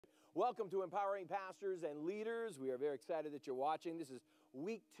Welcome to Empowering Pastors and Leaders. We are very excited that you're watching. This is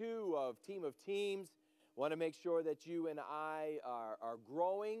week 2 of Team of Teams. Want to make sure that you and I are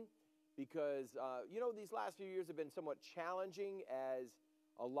growing because, these last few years have been somewhat challenging as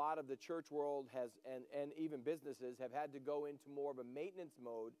a lot of the church world has, and even businesses have had to go into more of a maintenance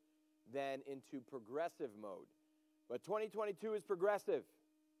mode than into progressive mode. But 2022 is progressive.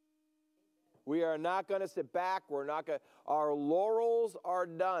 We are not going to sit back. Our laurels are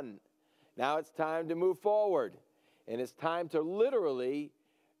done. Now it's time to move forward. And it's time to literally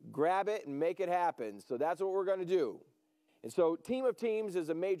grab it and make it happen. So that's what we're going to do. And so Team of Teams is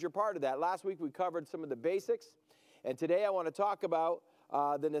a major part of that. Last week we covered some of the basics. And today I want to talk about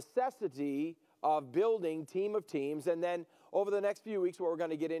the necessity of building Team of Teams. And then over the next few weeks, what we're going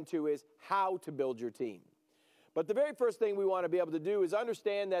to get into is how to build your team. But the very first thing we want to be able to do is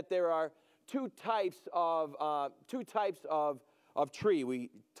understand that there are two types of tree.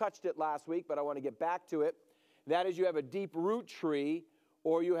 We touched it last week, but I want to get back to it. That is, you have a deep root tree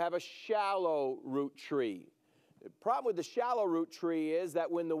or you have a shallow root tree. The problem with the shallow root tree is that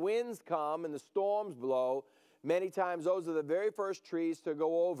when the winds come and the storms blow, many times those are the very first trees to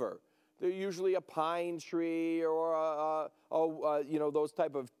go over. They're usually a pine tree or those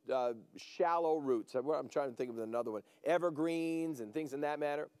type of shallow roots. I'm trying to think of another one. Evergreens and things in that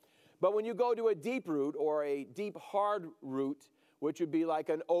manner. But when you go to a deep root or a deep hard root, which would be like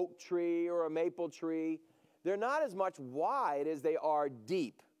an oak tree or a maple tree, they're not as much wide as they are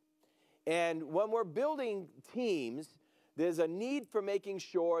deep. And when we're building teams, there's a need for making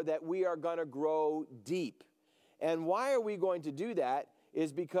sure that we are going to grow deep. And why are we going to do that?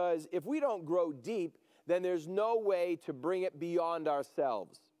 Is because if we don't grow deep, then there's no way to bring it beyond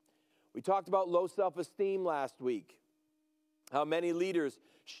ourselves. We talked about low self-esteem last week, how many leaders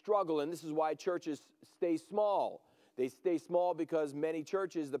struggle, and this is why churches stay small. They stay small because many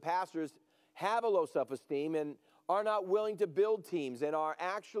churches, the pastors, have a low self-esteem and are not willing to build teams and are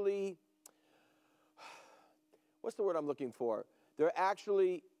actually, what's the word I'm looking for? They're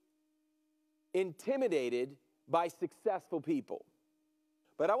actually intimidated by successful people.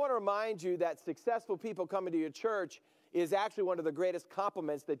 But I want to remind you that successful people coming to your church is actually one of the greatest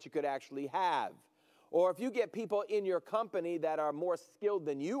compliments that you could actually have. Or if you get people in your company that are more skilled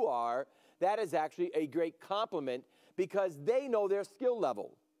than you are, that is actually a great compliment because they know their skill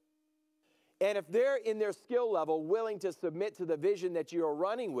level. And if they're in their skill level willing to submit to the vision that you're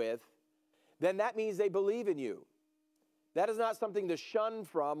running with, then that means they believe in you. That is not something to shun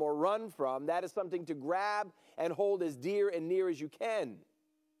from or run from. That is something to grab and hold as dear and near as you can.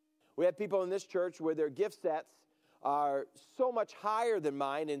 We have people in this church where their gift sets are so much higher than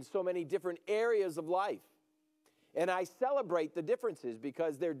mine in so many different areas of life. And I celebrate the differences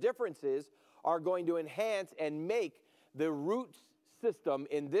because their differences are going to enhance and make the root system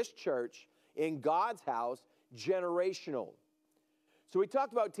in this church, in God's house, generational. So we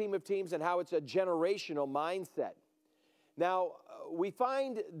talked about Team of Teams and how it's a generational mindset. Now, we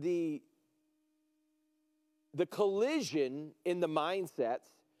find the collision in the mindsets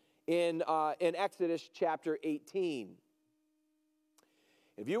in Exodus chapter 18.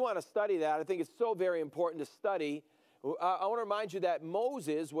 If you want to study that, I think it's so very important to study. I want to remind you that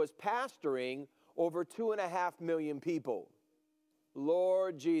Moses was pastoring over 2.5 million people.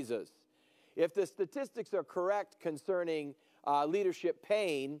 Lord Jesus. If the statistics are correct concerning leadership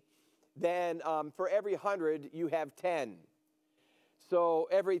pain, then for every 100, you have 10. So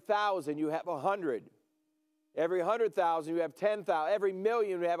every 1,000, you have 100. Every 100,000, you have 10,000. Every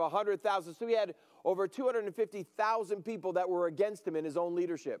million, you have 100,000. So he had over 250,000 people that were against him in his own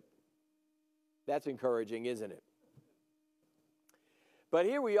leadership. That's encouraging, isn't it? But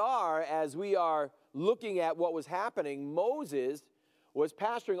here we are, as we are looking at what was happening. Moses was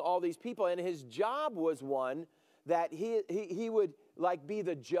pastoring all these people, and his job was one that he would like be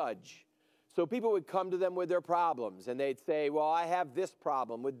the judge. So people would come to them with their problems, and they'd say, well, I have this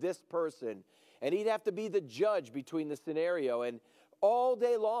problem with this person. And he'd have to be the judge between the scenario. And all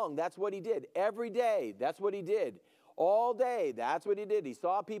day long, that's what he did. Every day, that's what he did. All day, that's what he did. He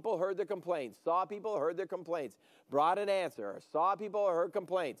saw people, heard their complaints. Saw people, heard their complaints. Brought an answer. Saw people, heard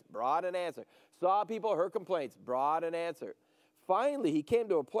complaints. Brought an answer. Saw people, heard complaints. Brought an answer. Finally, he came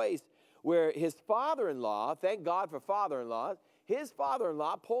to a place where his father-in-law, thank God for father-in-law, his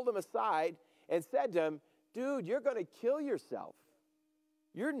father-in-law pulled him aside and said to him, dude, you're going to kill yourself.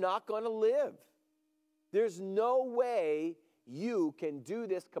 You're not going to live. There's no way you can do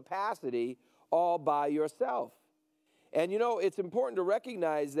this capacity all by yourself. And it's important to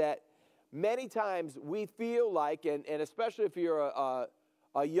recognize that many times we feel like, and especially if you're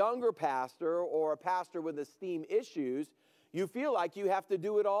a younger pastor or a pastor with esteem issues, you feel like you have to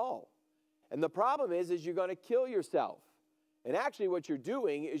do it all. And the problem is you're going to kill yourself. And actually what you're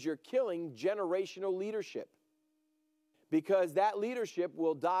doing is you're killing generational leadership, because that leadership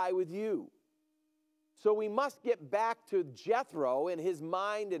will die with you. So we must get back to Jethro and his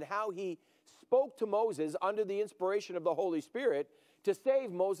mind and how he spoke to Moses under the inspiration of the Holy Spirit to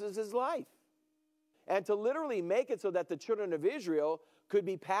save Moses' life and to literally make it so that the children of Israel could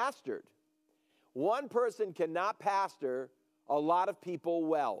be pastored. One person cannot pastor a lot of people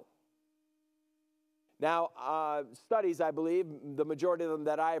well. Now, studies, I believe, the majority of them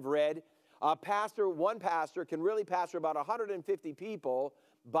that I've read, one pastor can really pastor about 150 people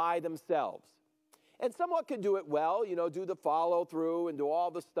by themselves. And someone can do it well, do the follow through and do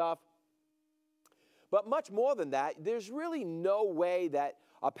all the stuff. But much more than that, there's really no way that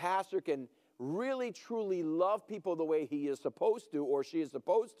a pastor can really truly love people the way he is supposed to or she is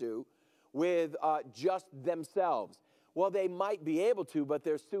supposed to with just themselves. Well, they might be able to, but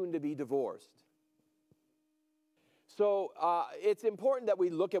they're soon to be divorced. So it's important that we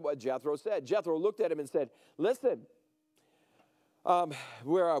look at what Jethro said. Jethro looked at him and said, listen,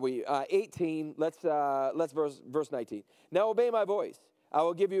 where are we? 18, let's verse 19. Now obey my voice. I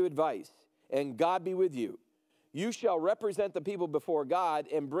will give you advice, and God be with you. You shall represent the people before God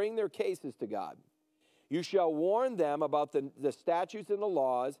and bring their cases to God. You shall warn them about the statutes and the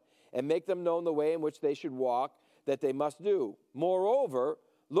laws and make them known the way in which they should walk, that they must do. Moreover,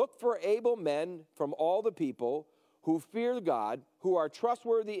 look for able men from all the people who fear God, who are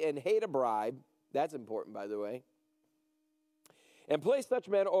trustworthy and hate a bribe. That's important, by the way. And place such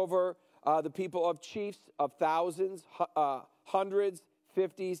men over the people of chiefs of thousands, hundreds,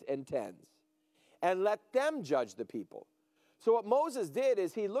 fifties, and tens. And let them judge the people. So what Moses did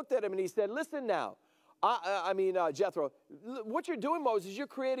is he looked at him and he said, listen now, Jethro, what you're doing, Moses, you're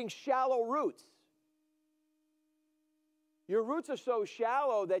creating shallow roots. Your roots are so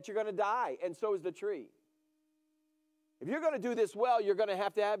shallow that you're going to die, and so is the tree. If you're going to do this well, you're going to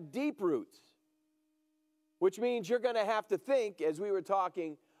have deep roots, which means you're going to have to think, as we were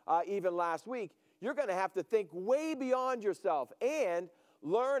talking even last week, you're going to have to think way beyond yourself and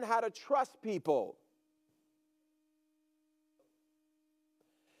learn how to trust people.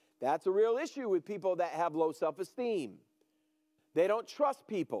 That's a real issue with people that have low self-esteem. They don't trust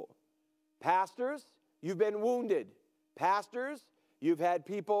people. Pastors, you've been wounded. Pastors, you've had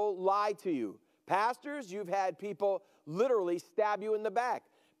people lie to you. Pastors, you've had people literally stab you in the back.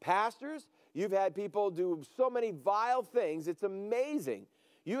 Pastors, you've had people do so many vile things. It's amazing.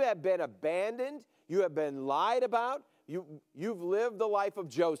 You have been abandoned. You have been lied about. You've lived the life of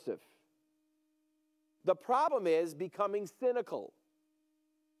Joseph. The problem is becoming cynical.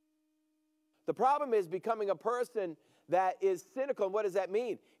 The problem is becoming a person that is cynical. And what does that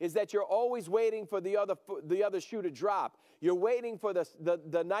mean? Is that you're always waiting for the other shoe to drop. You're waiting for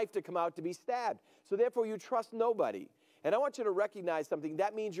the knife to come out to be stabbed. So therefore you trust nobody. And I want you to recognize something.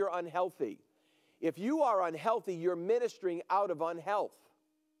 That means you're unhealthy. If you are unhealthy, you're ministering out of unhealth.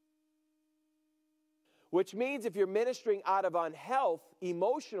 Which means if you're ministering out of unhealth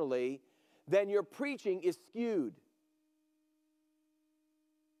emotionally, then your preaching is skewed.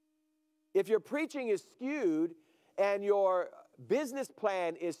 If your preaching is skewed and your business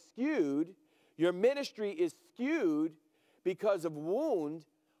plan is skewed, your ministry is skewed because of wound,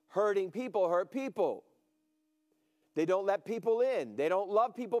 hurting people hurt people. They don't let people in. They don't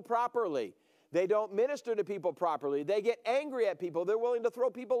love people properly. They don't minister to people properly. They get angry at people. They're willing to throw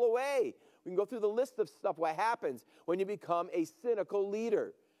people away. We can go through the list of stuff, what happens when you become a cynical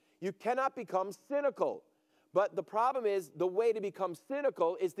leader. You cannot become cynical. But the problem is, the way to become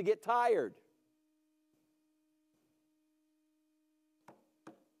cynical is to get tired.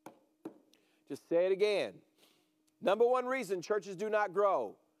 Just say it again. Number one reason churches do not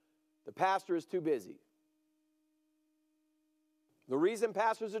grow, the pastor is too busy. The reason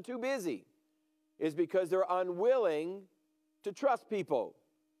pastors are too busy is because they're unwilling to trust people.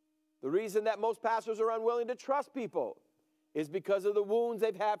 The reason that most pastors are unwilling to trust people is because of the wounds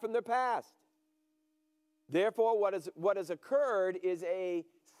they've had from their past. Therefore, what has occurred is a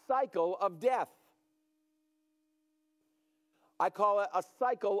cycle of death. I call it a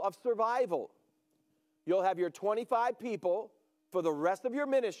cycle of survival. You'll have your 25 people for the rest of your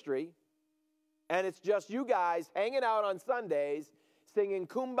ministry, and it's just you guys hanging out on Sundays, singing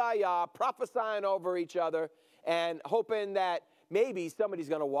Kumbaya, prophesying over each other, and hoping that maybe somebody's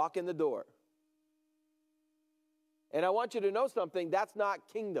going to walk in the door. And I want you to know something, that's not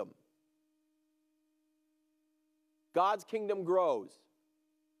kingdom. God's kingdom grows.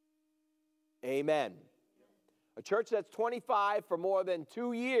 Amen. A church that's 25 for more than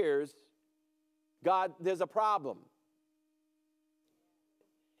 2 years, there's a problem.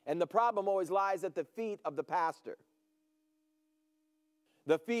 And the problem always lies at the feet of the pastor,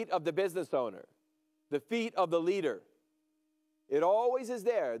 the feet of the business owner, the feet of the leader. It always is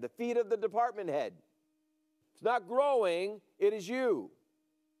there, the feet of the department head. It's not growing, it is you.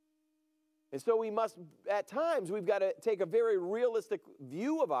 And so we must, at times, we've got to take a very realistic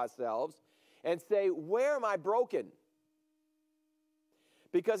view of ourselves and say, where am I broken?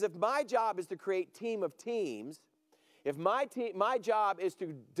 Because if my job is to create team of teams, if my job is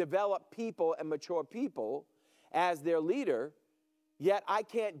to develop people and mature people as their leader, yet I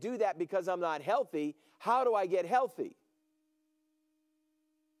can't do that because I'm not healthy, how do I get healthy?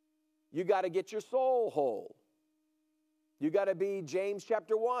 You got to get your soul whole. You got to be James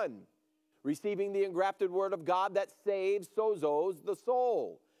chapter 1, receiving the engrafted word of God that saves, sozos, the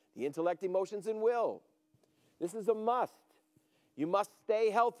soul, the intellect, emotions, and will. This is a must. You must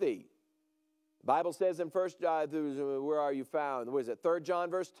stay healthy. The Bible says in where are you found? What is it? 3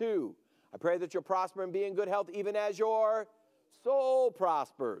 John verse 2. I pray that you'll prosper and be in good health even as your soul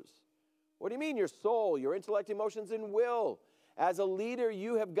prospers. What do you mean your soul? Your intellect, emotions, and will. As a leader,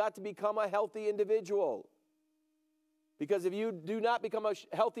 you have got to become a healthy individual. Because if you do not become a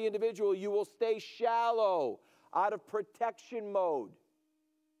healthy individual, you will stay shallow, out of protection mode.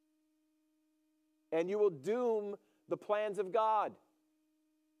 And you will doom the plans of God.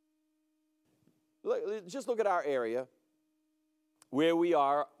 Just look at our area where we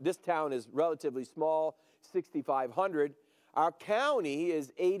are. This town is relatively small, 6,500. Our county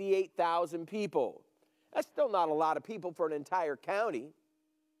is 88,000 people. That's still not a lot of people for an entire county.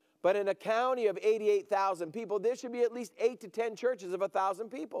 But in a county of 88,000 people, there should be at least 8 to 10 churches of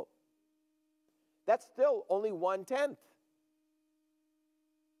 1,000 people. That's still only 1/10.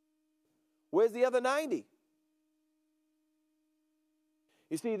 Where's the other 90?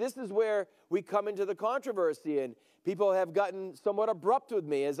 You see, this is where we come into the controversy, and people have gotten somewhat abrupt with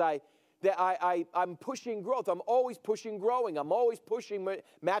me as I'm pushing growth. I'm always pushing growing. I'm always pushing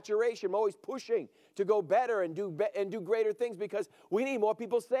maturation. I'm always pushing to go better and do greater things because we need more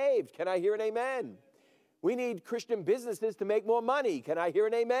people saved. Can I hear an amen? We need Christian businesses to make more money. Can I hear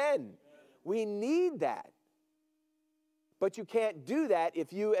an amen? We need that. But you can't do that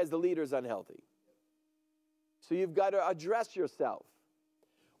if you as the leader is unhealthy. So you've got to address yourself.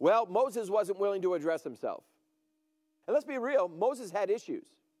 Well, Moses wasn't willing to address himself. And let's be real, Moses had issues.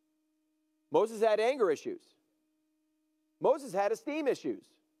 Moses had anger issues. Moses had esteem issues.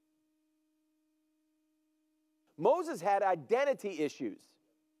 Moses had identity issues.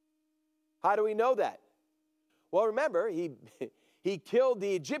 How do we know that? Well, remember, he killed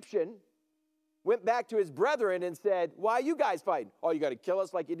the Egyptian, went back to his brethren and said, why are you guys fighting? Oh, you got to kill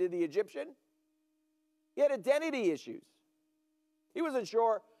us like you did the Egyptian? He had identity issues. He wasn't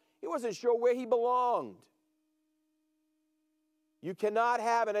sure where he belonged. You cannot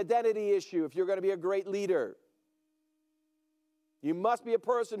have an identity issue if you're going to be a great leader. You must be a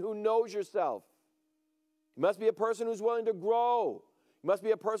person who knows yourself. You must be a person who's willing to grow. You must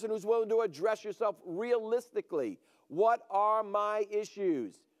be a person who's willing to address yourself realistically. What are my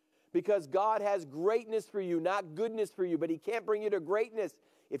issues? Because God has greatness for you, not goodness for you, but He can't bring you to greatness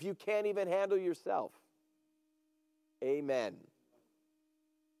if you can't even handle yourself. Amen.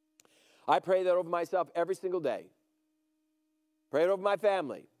 I pray that over myself every single day. Pray it over my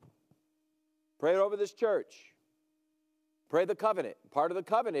family. Pray it over this church. Pray the covenant. Part of the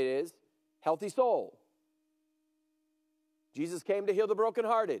covenant is healthy soul. Jesus came to heal the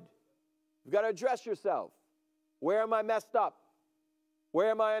brokenhearted. You've got to address yourself. Where am I messed up?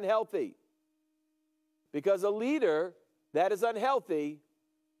 Where am I unhealthy? Because a leader that is unhealthy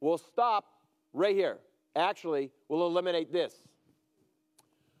will stop right here. Actually, will eliminate this.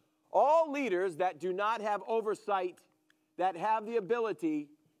 All leaders that do not have oversight, that have the ability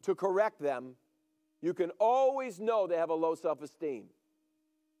to correct them, you can always know they have a low self-esteem.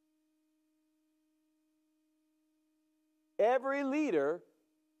 Every leader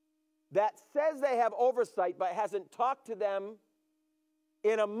that says they have oversight but hasn't talked to them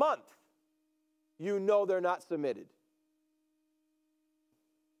in a month, you know they're not submitted.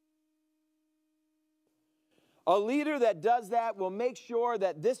 A leader that does that will make sure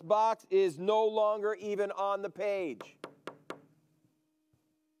that this box is no longer even on the page.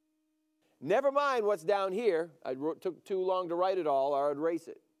 Never mind what's down here. Took too long to write it all, or I'd erase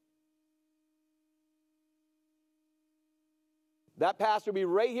it. That pastor will be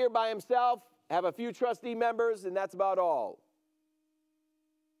right here by himself, have a few trustee members, and that's about all.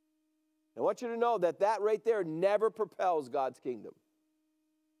 I want you to know that that right there never propels God's kingdom.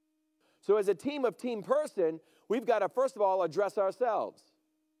 So as a team person, we've got to, first of all, address ourselves.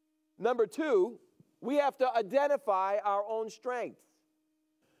 Number two, we have to identify our own strengths.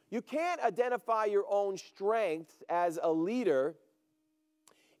 You can't identify your own strengths as a leader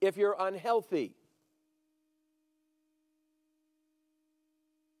if you're unhealthy.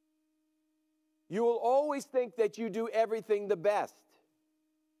 You will always think that you do everything the best.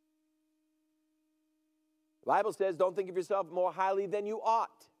 The Bible says, don't think of yourself more highly than you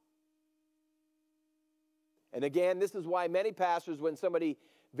ought. And again, this is why many pastors, when somebody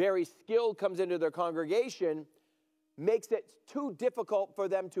very skilled comes into their congregation, makes it too difficult for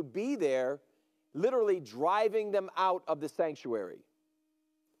them to be there, literally driving them out of the sanctuary.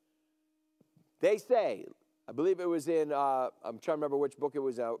 They say, I believe it was in, I'm trying to remember which book it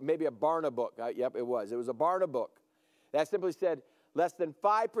was, maybe a Barna book. Yep, it was. It was a Barna book that simply said, less than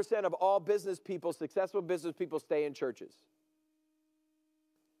 5% of all business people, successful business people, stay in churches.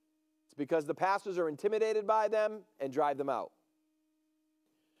 It's because the pastors are intimidated by them and drive them out.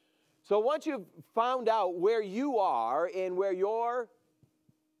 So once you've found out where you are and where your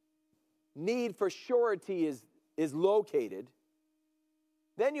need for surety is located,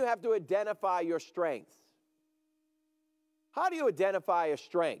 then you have to identify your strengths. How do you identify a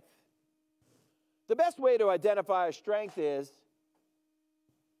strength? The best way to identify a strength is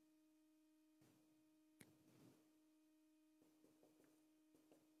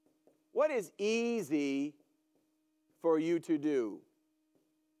what is easy for you to do?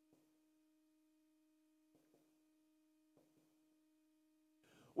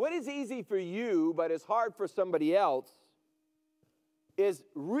 What is easy for you but is hard for somebody else is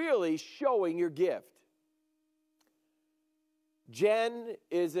really showing your gift. Jen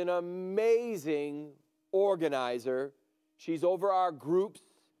is an amazing organizer. She's over our groups,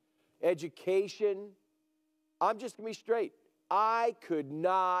 education. I'm just going to be straight. I could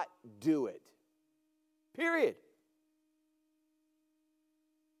not do it. Period.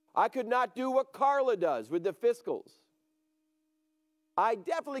 I could not do what Carla does with the fiscals. I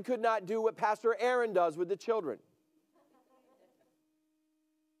definitely could not do what Pastor Aaron does with the children.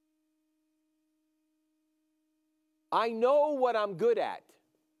 I know what I'm good at.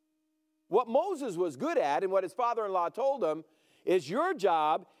 What Moses was good at and what his father-in-law told him is your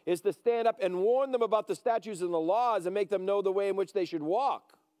job is to stand up and warn them about the statutes and the laws and make them know the way in which they should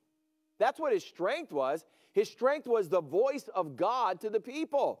walk. That's what his strength was. His strength was the voice of God to the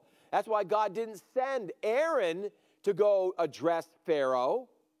people. That's why God didn't send Aaron to go address Pharaoh.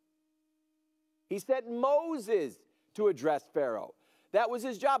 He sent Moses to address Pharaoh. That was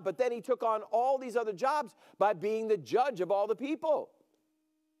his job. But then he took on all these other jobs by being the judge of all the people.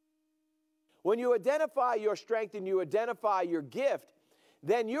 When you identify your strength and you identify your gift,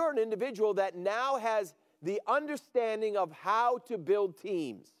 then you're an individual that now has the understanding of how to build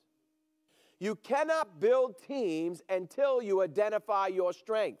teams. You cannot build teams until you identify your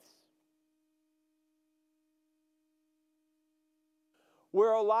strengths.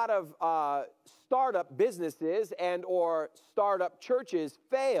 Where a lot of startup businesses and or startup churches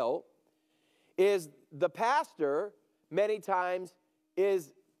fail is the pastor many times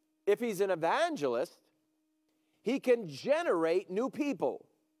is, if he's an evangelist, he can generate new people,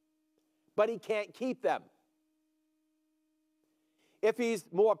 but he can't keep them. If he's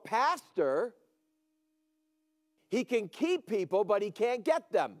more pastor, he can keep people, but he can't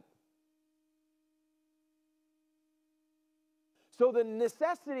get them. So the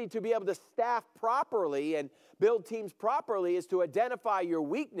necessity to be able to staff properly and build teams properly is to identify your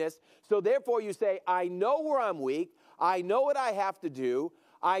weakness. So therefore you say, I know where I'm weak. I know what I have to do.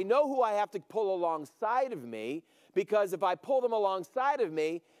 I know who I have to pull alongside of me, because if I pull them alongside of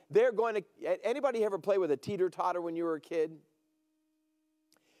me, they're going to... Anybody ever play with a teeter-totter when you were a kid?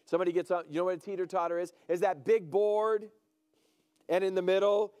 Somebody gets on... You know what a teeter-totter is? Is that big board, and in the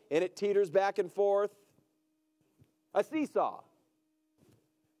middle, and it teeters back and forth? A seesaw.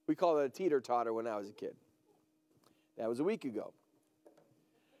 We called it a teeter-totter when I was a kid. That was a week ago.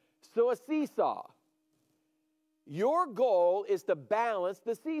 So a seesaw. Your goal is to balance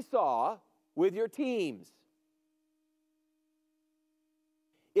the seesaw with your teams.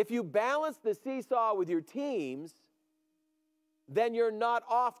 If you balance the seesaw with your teams, then you're not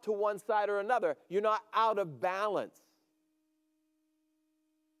off to one side or another. You're not out of balance.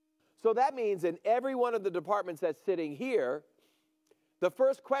 So that means in every one of the departments that's sitting here, the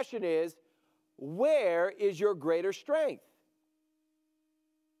first question is, where is your greater strength?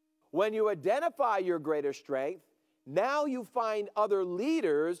 When you identify your greater strength, now you find other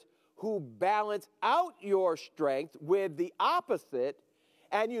leaders who balance out your strength with the opposite,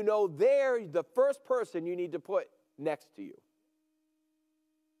 and you know they're the first person you need to put next to you.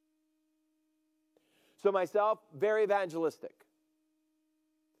 So myself, very evangelistic.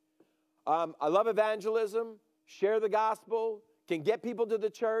 I love evangelism, share the gospel, can get people to the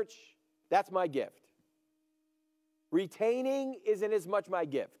church, that's my gift. Retaining isn't as much my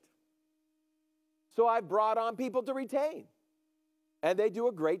gift. So I've brought on people to retain, and they do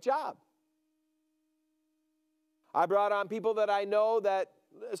a great job. I brought on people that I know that,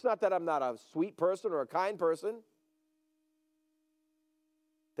 it's not that I'm not a sweet person or a kind person.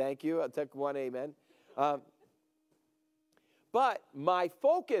 Thank you. I'll take one amen. But my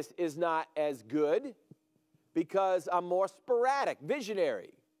focus is not as good because I'm more sporadic, visionary.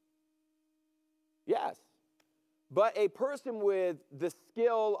 Yes. But a person with the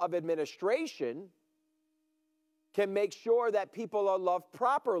skill of administration can make sure that people are loved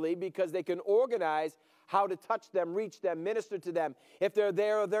properly because they can organize how to touch them, reach them, minister to them, if they're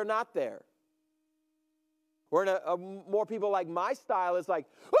there or they're not there. Or more people like my style is like,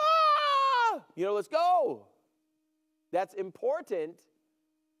 ah! Let's go. That's important,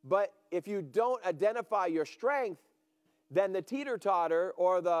 but if you don't identify your strength, then the teeter-totter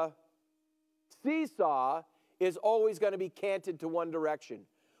or the seesaw is always going to be canted to one direction,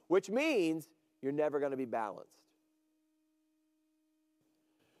 which means you're never going to be balanced.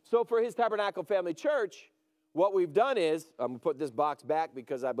 So for His Tabernacle Family Church, what we've done is, I'm going to put this box back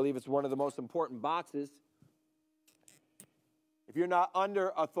because I believe it's one of the most important boxes. If you're not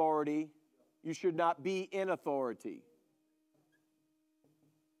under authority, you should not be in authority.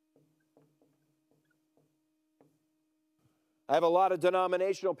 I have a lot of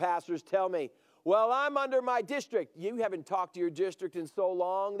denominational pastors tell me, well, I'm under my district. You haven't talked to your district in so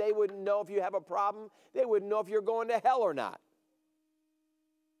long, they wouldn't know if you have a problem. They wouldn't know if you're going to hell or not.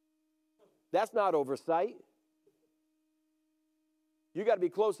 That's not oversight. You got to be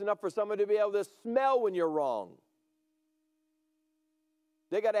close enough for someone to be able to smell when you're wrong.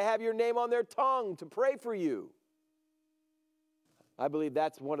 They got to have your name on their tongue to pray for you. I believe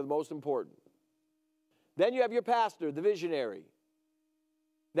that's one of the most important. Then you have your pastor, the visionary.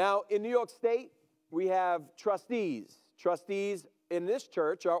 Now, in New York State, we have trustees. Trustees in this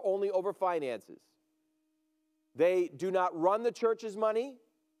church are only over finances. They do not run the church's money.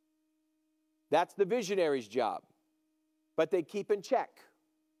 That's the visionary's job. But they keep in check.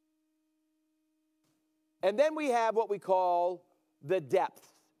 And then we have what we call the depths.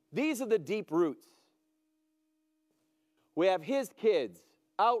 These are the deep roots. We have His kids,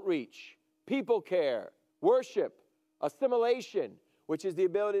 outreach, people care, worship, assimilation, which is the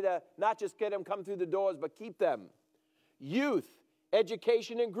ability to not just get them come through the doors, but keep them. Youth,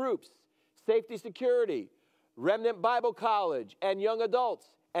 education in groups, safety, security, Remnant Bible College, and young adults,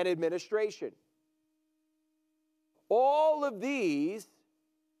 and administration. All of these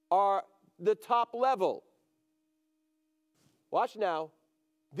are the top level. Watch now.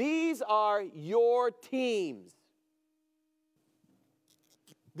 These are your teams.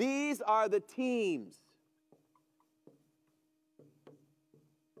 These are the teams.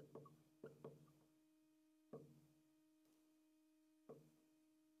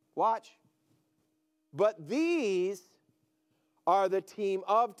 Watch. But these are the team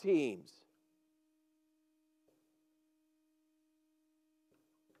of teams.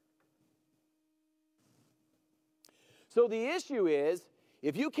 So the issue is,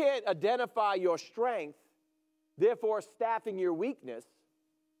 if you can't identify your strength, therefore staffing your weakness,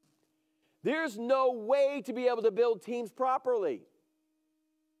 there's no way to be able to build teams properly.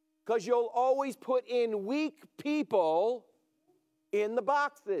 Because you'll always put in weak people in the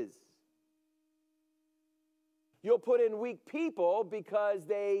boxes. You'll put in weak people because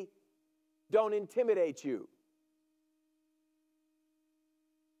they don't intimidate you.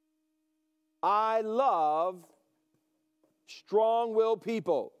 I love strong-willed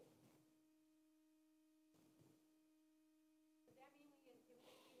people.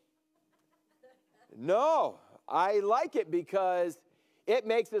 No, I like it because it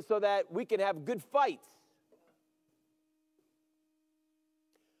makes it so that we can have good fights.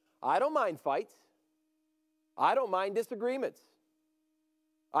 I don't mind fights. I don't mind disagreements.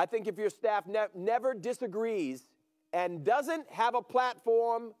 I think if your staff never disagrees and doesn't have a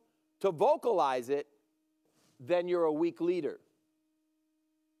platform to vocalize it, then you're a weak leader.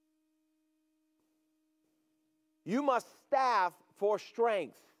 You must staff for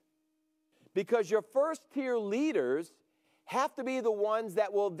strength, because your first-tier leaders have to be the ones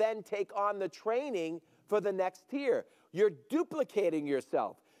that will then take on the training for the next tier. You're duplicating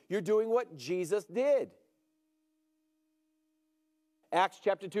yourself. You're doing what Jesus did. Acts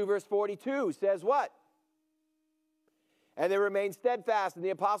chapter 2, verse 42 says what? And they remained steadfast in the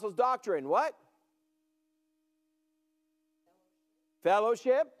apostles' doctrine. What?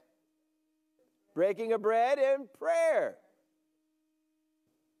 Fellowship, breaking of bread, and prayer.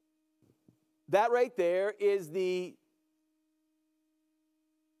 That right there is the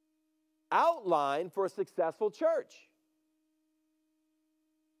outline for a successful church.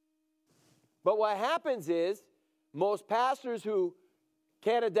 But what happens is most pastors who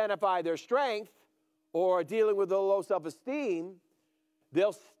can't identify their strength or are dealing with a low self-esteem,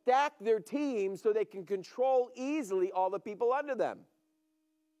 they'll stack their team so they can control easily all the people under them.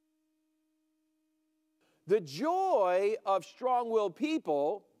 The joy of strong-willed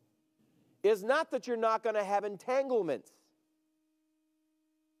people is not that you're not going to have entanglements.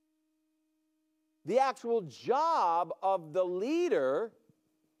 The actual job of the leader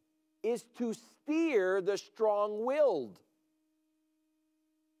is to steer the strong-willed.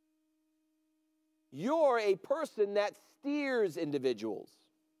 You're a person that steers individuals,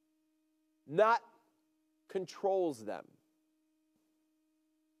 not controls them.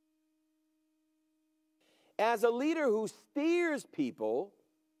 As a leader who steers people,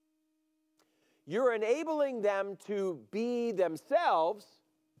 you're enabling them to be themselves,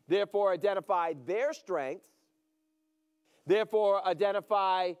 therefore identify their strengths, therefore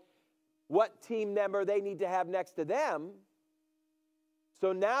identify what team member they need to have next to them.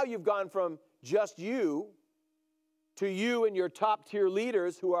 So now you've gone from just you to you and your top tier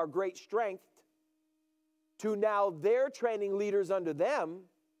leaders who are great strength to now they're training leaders under them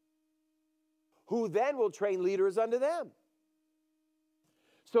who then will train leaders under them.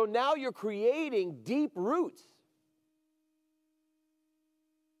 So now you're creating deep roots.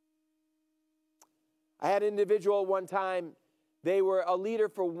 I had an individual one time, they were a leader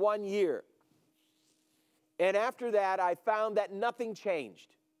for 1 year. And after that, I found that nothing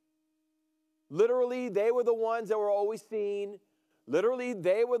changed. Literally, they were the ones that were always seen. Literally,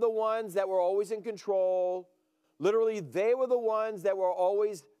 they were the ones that were always in control. Literally, they were the ones that were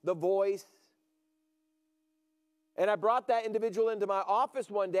always the voice. And I brought that individual into my office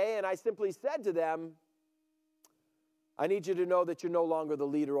one day, and I simply said to them, I need you to know that you're no longer the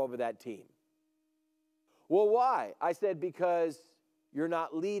leader over that team. Well, why? I said, because you're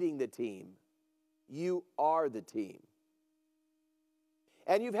not leading the team. You are the team.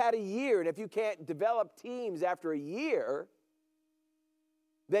 And you've had a year, and if you can't develop teams after a year,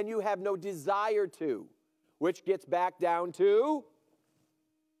 then you have no desire to, which gets back down to,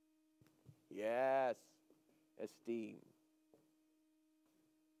 yes, esteem.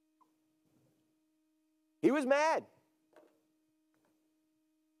 He was mad.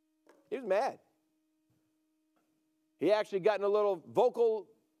 He was mad. He actually got in a little vocal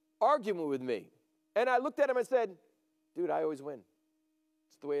argument with me. And I looked at him and said, dude, I always win.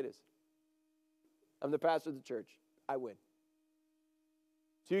 It's the way it is. I'm the pastor of the church. I win.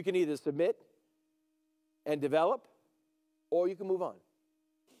 So you can either submit and develop, or you can move on.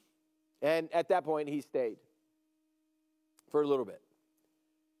 And at that point, he stayed for a little bit.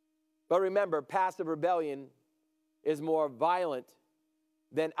 But remember, passive rebellion is more violent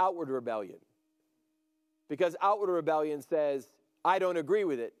than outward rebellion. Because outward rebellion says, I don't agree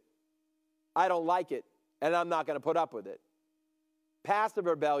with it, I don't like it, and I'm not going to put up with it. Passive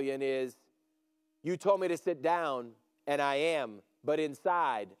rebellion is, you told me to sit down, and I am, but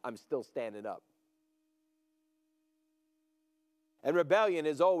inside, I'm still standing up. And rebellion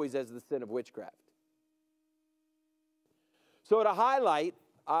is always as the sin of witchcraft. So to highlight,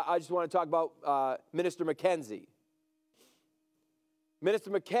 I just want to talk about Minister Mackenzie. Minister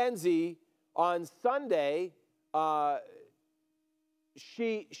Mackenzie, on Sunday,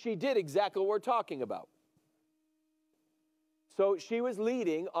 she did exactly what we're talking about. So she was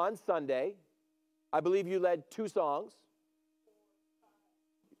leading on Sunday. I believe you led 2 songs.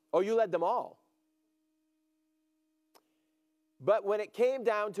 Oh, you led them all. But when it came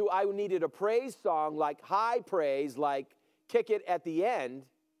down to I needed a praise song, like high praise, like kick it at the end,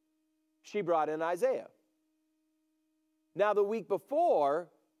 she brought in Isaiah. Now, the week before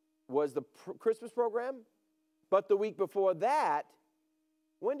was the Christmas program, but the week before that,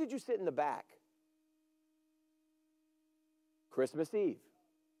 when did you sit in the back? Christmas Eve.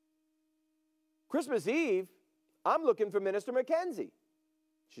 Christmas Eve, I'm looking for Minister Mackenzie.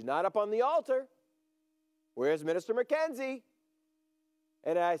 She's not up on the altar. Where's Minister Mackenzie?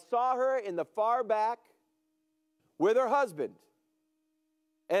 And I saw her in the far back with her husband.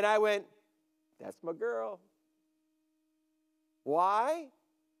 And I went, that's my girl. Why?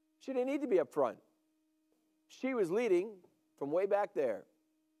 She didn't need to be up front. She was leading from way back there.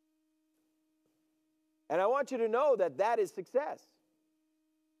 And I want you to know that that is success.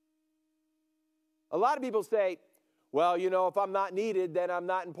 A lot of people say, well, you know, if I'm not needed, then I'm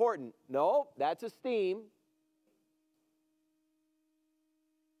not important. No, that's esteem.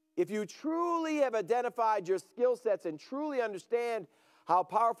 If you truly have identified your skill sets and truly understand how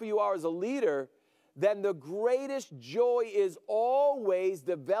powerful you are as a leader, then the greatest joy is always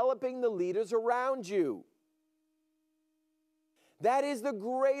developing the leaders around you. That is the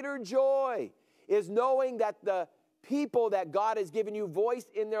greater joy, is knowing that the people that God has given you voice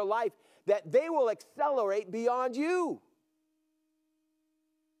in their life, that they will accelerate beyond you.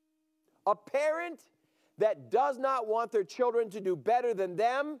 A parent that does not want their children to do better than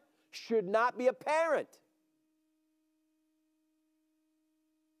them should not be a parent.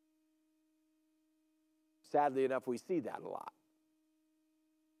 Sadly enough, we see that a lot.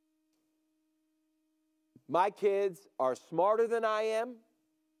 My kids are smarter than I am.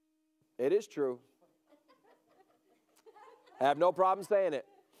 It is true. I have no problem saying it.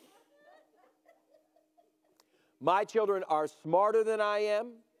 My children are smarter than I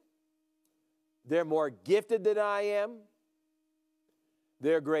am. They're more gifted than I am.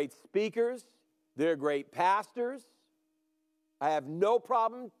 They're great speakers. They're great pastors. I have no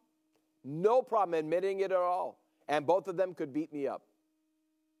problem admitting it at all. And both of them could beat me up.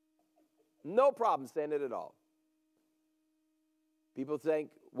 No problem saying it at all. People think,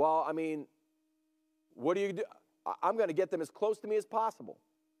 well, I mean, what do you do? I'm going to get them as close to me as possible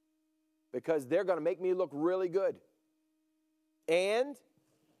because they're going to make me look really good. And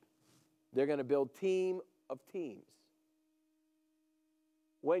they're going to build team of teams.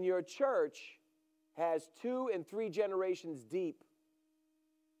 When your church has 2 and 3 generations deep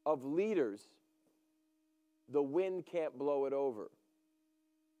of leaders, the wind can't blow it over.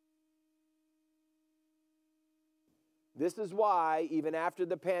 This is why, even after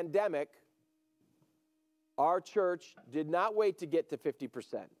the pandemic, our church did not wait to get to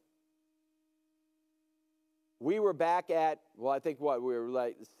 50%. We were back at, well, I think we were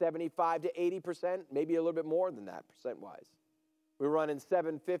like 75 to 80%, maybe a little bit more than that percent-wise. We were running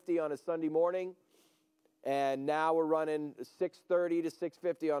 750 on a Sunday morning, and now we're running 630 to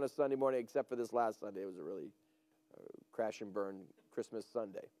 650 on a Sunday morning, except for this last Sunday. It was a really crash and burn Christmas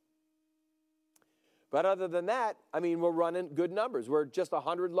Sunday. But other than that, I mean, we're running good numbers. We're just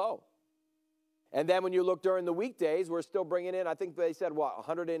 100 low. And then when you look during the weekdays, we're still bringing in, I think they said,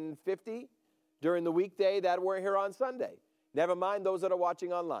 150 during the weekday that were here on Sunday. Never mind those that are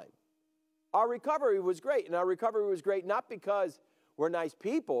watching online. Our recovery was great, and our recovery was great not because we're nice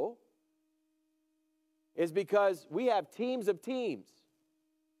people. It's because we have teams of teams.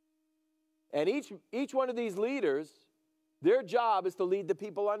 And each one of these leaders, their job is to lead the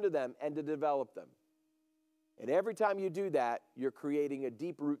people under them and to develop them. And every time you do that, you're creating a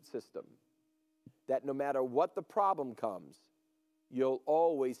deep root system that no matter what the problem comes, you'll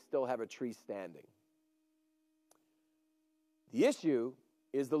always still have a tree standing. The issue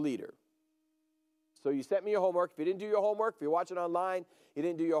is the leader. So you sent me your homework. If you didn't do your homework, if you're watching online, you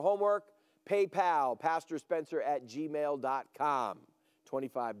didn't do your homework, PayPal, pastorspencer@gmail.com,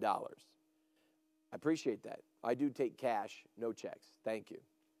 $25. I appreciate that. I do take cash, no checks. Thank you.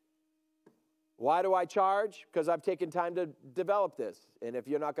 Why do I charge? Because I've taken time to develop this. And if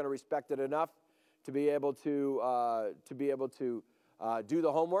you're not going to respect it enough to be able to do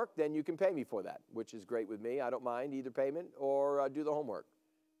the homework, then you can pay me for that, which is great with me. I don't mind either payment or do the homework.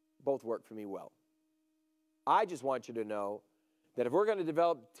 Both work for me well. I just want you to know that if we're going to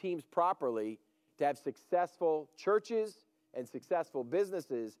develop teams properly to have successful churches and successful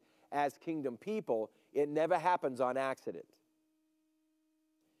businesses as kingdom people, it never happens on accident.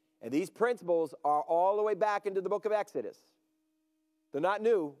 And these principles are all the way back into the book of Exodus. They're not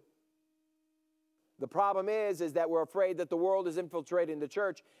new. The problem is that we're afraid that the world is infiltrating the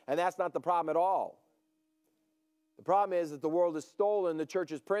church, and that's not the problem at all. The problem is that the world has stolen the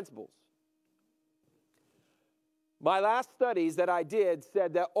church's principles. My last studies that I did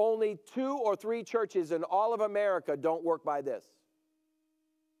said that only 2 or 3 churches in all of America don't work by this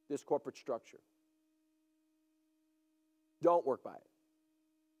corporate structure. Don't work by it.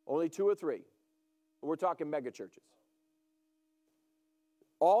 Only 2 or 3. We're talking mega churches.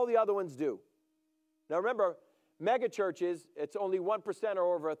 All the other ones do. Now remember, mega churches, it's only 1%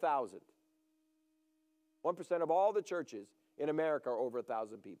 or over 1,000. 1% of all the churches in America are over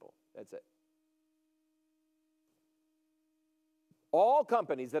 1,000 people. That's it. All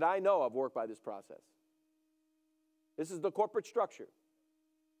companies that I know of work by this process. This is the corporate structure.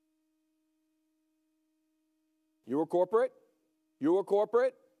 You were corporate. You were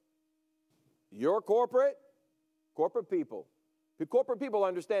corporate. You're corporate. Corporate people. The corporate people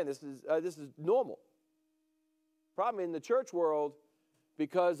understand this is normal. Problem in the church world,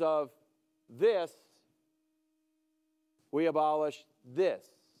 because of this, we abolish this.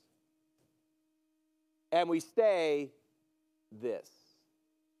 And we stay this.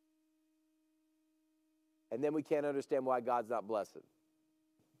 And then we can't understand why God's not blessing.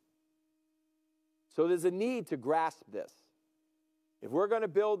 So there's a need to grasp this. If we're going to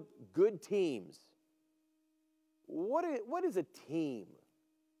build good teams, what is a team?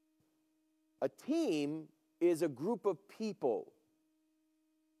 A team is a group of people,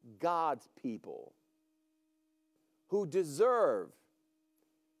 God's people, who deserve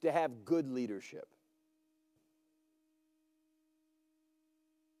to have good leadership.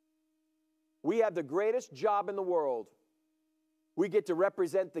 We have the greatest job in the world. We get to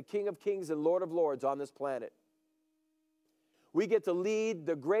represent the King of Kings and Lord of Lords on this planet. We get to lead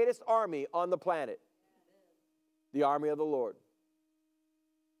the greatest army on the planet, the army of the Lord.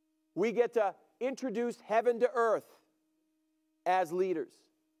 We get to introduce heaven to earth as leaders.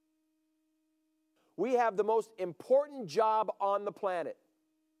 We have the most important job on the planet,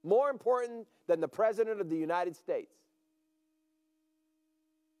 more important than the President of the United States.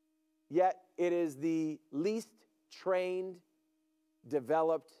 Yet it is the least trained,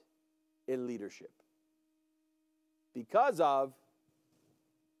 developed in leadership because of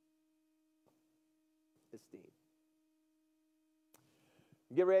esteem.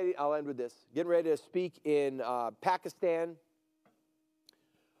 Get ready, I'll end with this. Getting ready to speak in Pakistan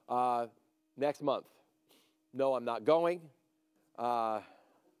next month. No, I'm not going. If I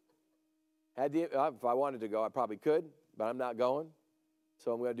wanted to go, I probably could, but I'm not going.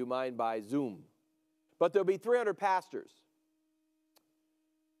 So I'm going to do mine by Zoom. But there'll be 300 pastors.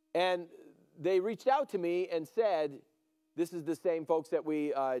 And they reached out to me and said, this is the same folks that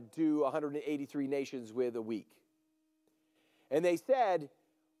we do 183 nations with a week. And they said,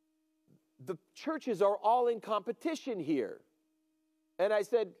 the churches are all in competition here. And I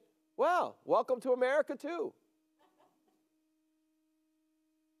said, well, welcome to America too.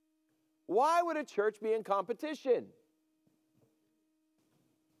 Why would a church be in competition?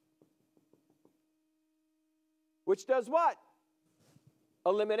 Which does what?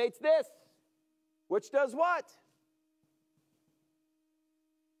 Eliminates this. Which does what?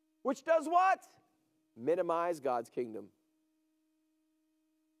 Which does what? Minimize God's kingdom.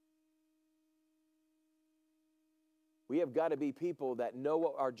 We have got to be people that know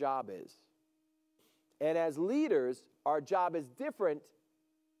what our job is. And as leaders, our job is different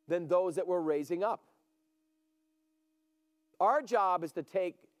than those that we're raising up. Our job is to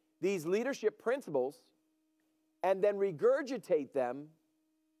take these leadership principles and then regurgitate them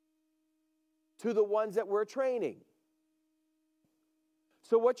to the ones that we're training.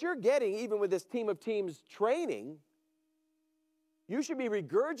 So what you're getting, even with this team of teams training, you should be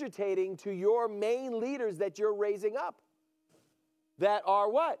regurgitating to your main leaders that you're raising up that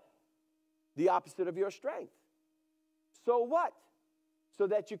are what? The opposite of your strength. So what? So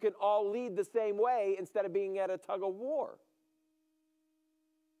that you can all lead the same way instead of being at a tug of war.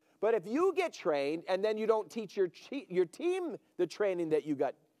 But if you get trained and then you don't teach your team the training that you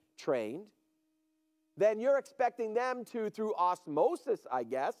got trained, then you're expecting them to, through osmosis, I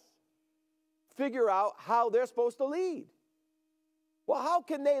guess, figure out how they're supposed to lead. Well, how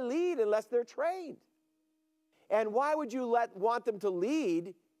can they lead unless they're trained? And why would you want them to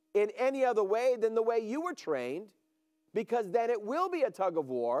lead in any other way than the way you were trained? Because then it will be a tug of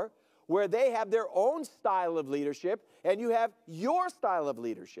war where they have their own style of leadership and you have your style of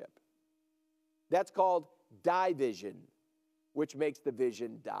leadership. That's called division, which makes the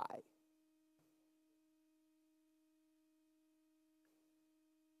vision die.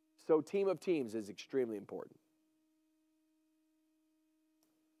 So team of teams is extremely important.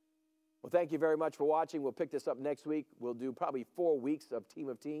 Well, thank you very much for watching. We'll pick this up next week. We'll do probably 4 weeks of team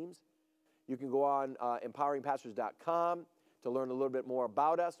of teams. You can go on empoweringpastors.com to learn a little bit more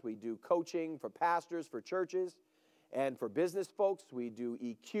about us. We do coaching for pastors, for churches, and for business folks. We do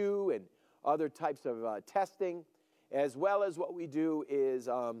EQ and other types of testing, as well as what we do is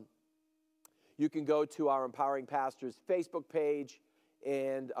you can go to our Empowering Pastors Facebook page,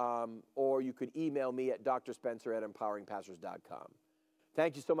 and or you could email me at drspencer@empoweringpastors.com.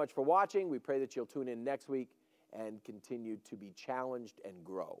 Thank you so much for watching. We pray that you'll tune in next week and continue to be challenged and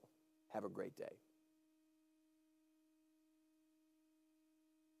grow. Have a great day.